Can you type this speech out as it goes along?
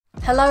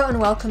Hello and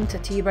welcome to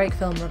Tea Break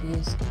Film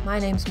Reviews. My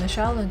name's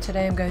Michelle and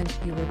today I'm going to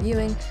be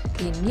reviewing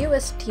the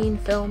newest teen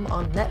film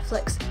on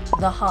Netflix,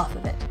 The Half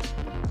of It.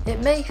 It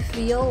may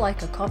feel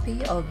like a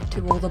copy of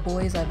To All the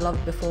Boys I've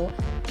Loved Before,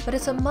 but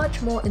it's a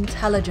much more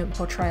intelligent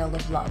portrayal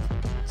of love.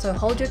 So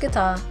hold your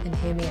guitar and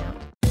hear me out.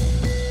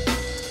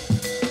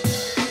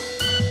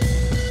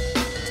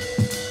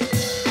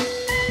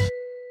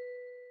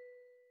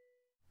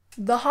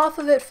 The Half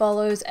of It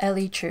follows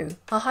Ellie Chu,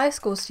 a high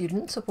school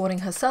student supporting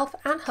herself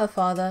and her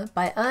father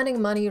by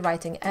earning money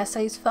writing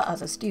essays for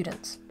other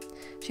students.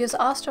 She is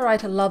asked to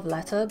write a love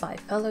letter by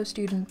fellow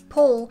student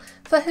Paul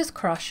for his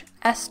crush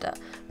Esther,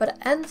 but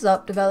ends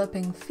up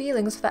developing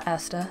feelings for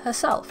Esther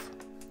herself.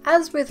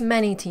 As with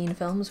many teen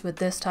films with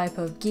this type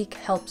of geek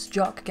helps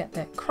jock get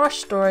their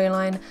crush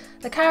storyline,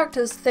 the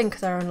characters think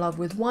they're in love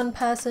with one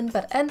person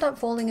but end up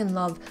falling in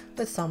love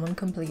with someone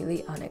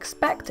completely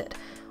unexpected,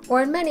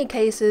 or in many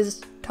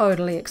cases,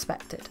 totally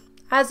expected,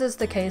 as is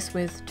the case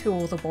with To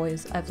All the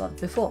Boys I've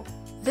Loved Before.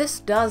 This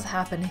does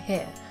happen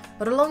here,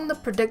 but along the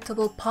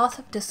predictable path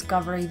of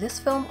discovery, this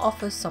film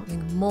offers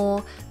something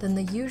more than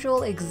the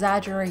usual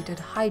exaggerated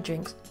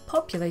hijinks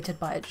populated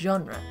by its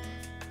genre.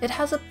 It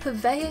has a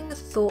purveying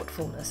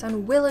thoughtfulness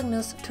and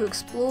willingness to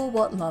explore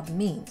what love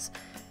means.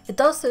 It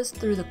does this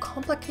through the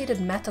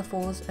complicated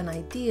metaphors and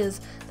ideas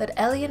that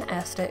Ellie and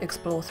Esther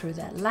explore through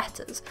their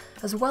letters,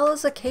 as well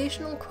as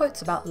occasional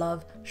quotes about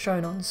love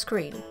shown on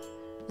screen.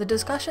 The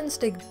discussions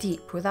dig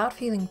deep without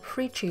feeling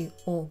preachy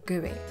or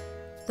gooey.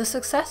 The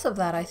success of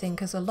that, I think,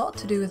 has a lot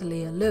to do with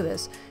Leah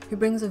Lewis, who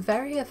brings a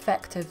very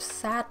effective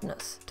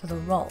sadness to the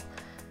role.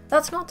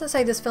 That's not to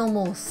say this film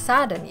will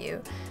sadden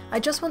you, I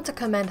just want to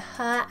commend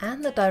her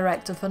and the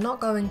director for not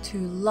going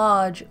too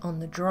large on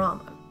the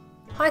drama.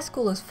 High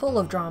school is full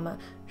of drama,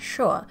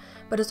 sure,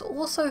 but it's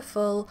also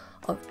full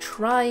of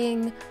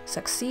trying,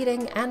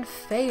 succeeding, and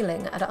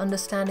failing at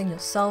understanding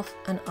yourself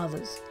and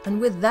others, and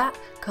with that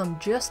come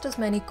just as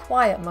many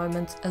quiet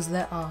moments as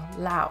there are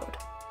loud.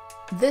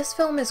 This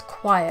film is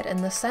quiet in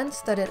the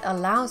sense that it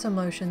allows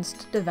emotions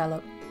to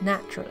develop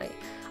naturally,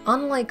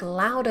 unlike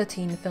louder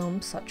teen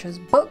films such as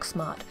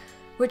Booksmart,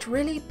 which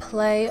really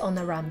play on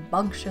the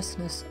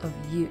rambunctiousness of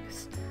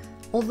youth.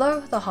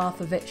 Although The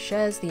Half of It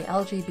shares the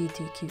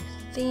LGBTQ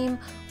theme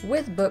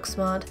with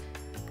Booksmart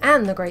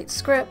and the great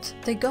script,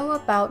 they go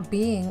about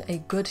being a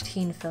good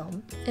teen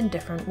film in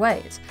different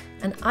ways,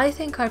 and I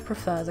think I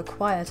prefer the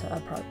quieter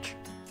approach.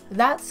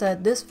 That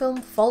said, this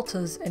film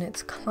falters in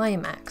its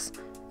climax.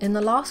 In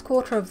the last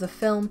quarter of the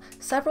film,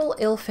 several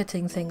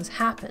ill-fitting things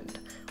happened.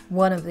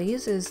 One of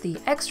these is the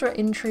extra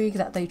intrigue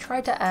that they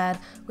tried to add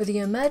with the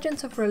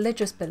emergence of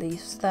religious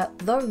beliefs that,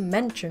 though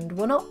mentioned,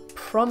 were not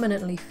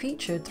prominently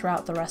featured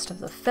throughout the rest of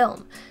the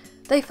film.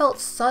 They felt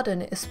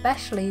sudden,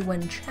 especially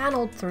when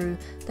channeled through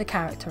the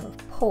character of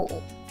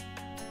Paul.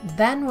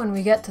 Then when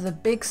we get to the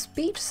big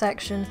speech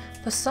section,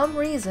 for some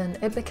reason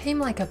it became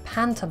like a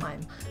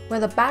pantomime,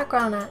 where the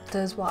background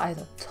actors were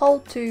either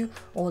told to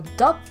or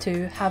dubbed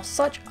to have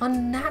such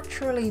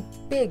unnaturally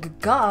big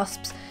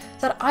gasps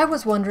that I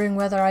was wondering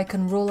whether I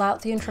can rule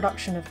out the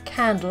introduction of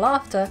canned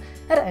laughter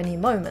at any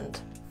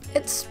moment.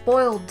 It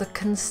spoiled the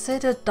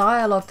considered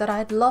dialogue that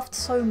I'd loved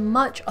so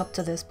much up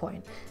to this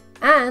point.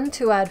 And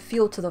to add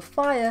fuel to the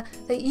fire,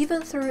 they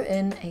even threw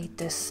in a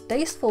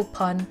distasteful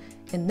pun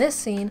in this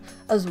scene,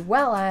 as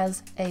well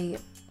as a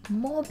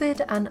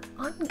morbid and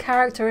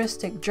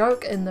uncharacteristic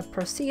joke in the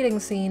preceding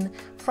scene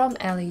from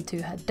Ellie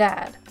to her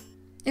dad.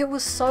 It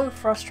was so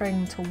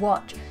frustrating to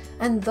watch,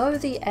 and though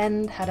the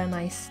end had a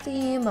nice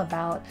theme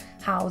about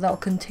how they'll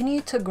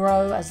continue to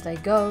grow as they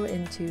go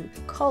into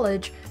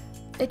college,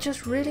 it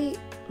just really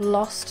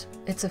lost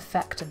its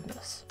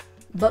effectiveness.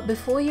 But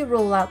before you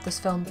rule out this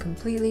film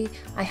completely,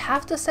 I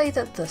have to say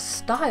that the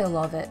style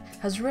of it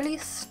has really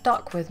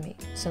stuck with me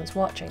since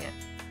watching it.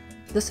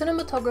 The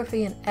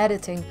cinematography and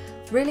editing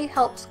really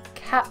helps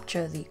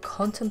capture the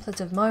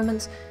contemplative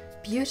moments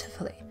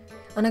beautifully.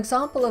 An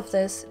example of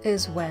this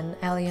is when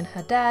Ellie and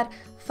her dad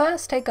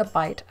first take a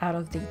bite out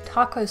of the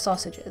taco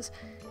sausages.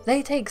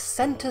 They take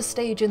center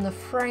stage in the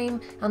frame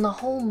and the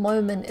whole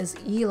moment is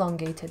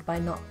elongated by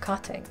not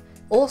cutting.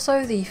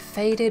 Also, the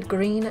faded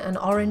green and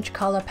orange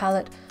color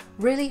palette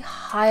really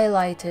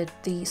highlighted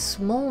the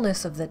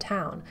smallness of the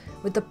town,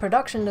 with the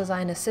production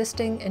design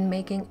assisting in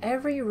making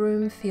every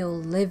room feel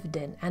lived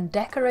in and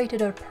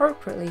decorated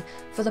appropriately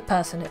for the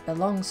person it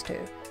belongs to.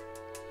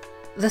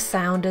 The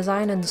sound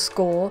design and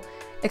score,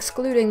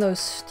 excluding those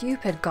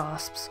stupid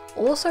gasps,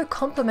 also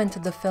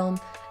complemented the film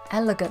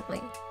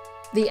elegantly.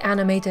 The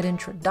animated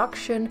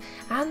introduction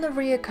and the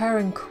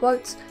reoccurring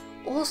quotes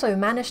also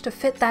managed to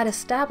fit that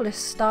established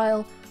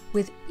style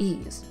with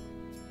ease.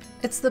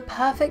 It's the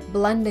perfect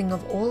blending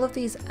of all of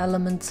these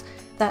elements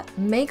that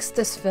makes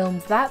this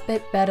film that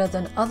bit better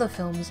than other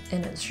films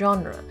in its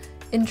genre.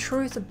 In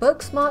truth,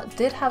 Booksmart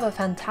did have a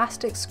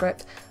fantastic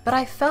script, but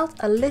I felt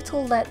a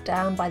little let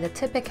down by the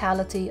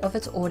typicality of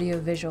its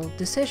audiovisual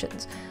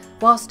decisions,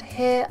 whilst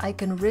here I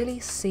can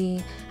really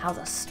see how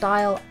the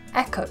style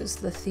echoes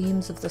the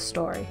themes of the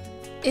story.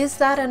 Is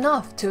that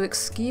enough to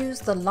excuse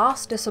the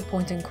last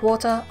disappointing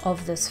quarter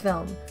of this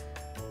film?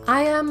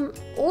 I am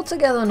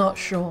altogether not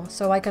sure,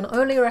 so I can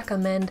only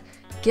recommend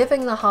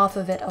giving the half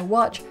of it a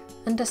watch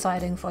and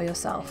deciding for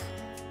yourself.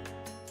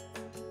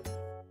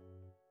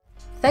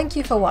 Thank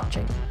you for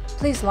watching.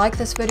 Please like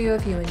this video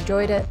if you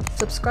enjoyed it,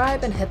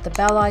 subscribe and hit the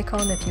bell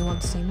icon if you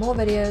want to see more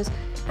videos,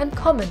 and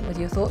comment with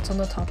your thoughts on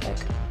the topic.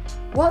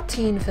 What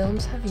teen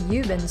films have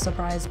you been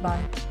surprised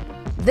by?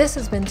 This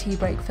has been Tea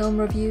Break Film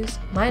Reviews.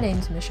 My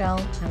name's Michelle,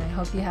 and I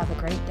hope you have a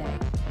great day.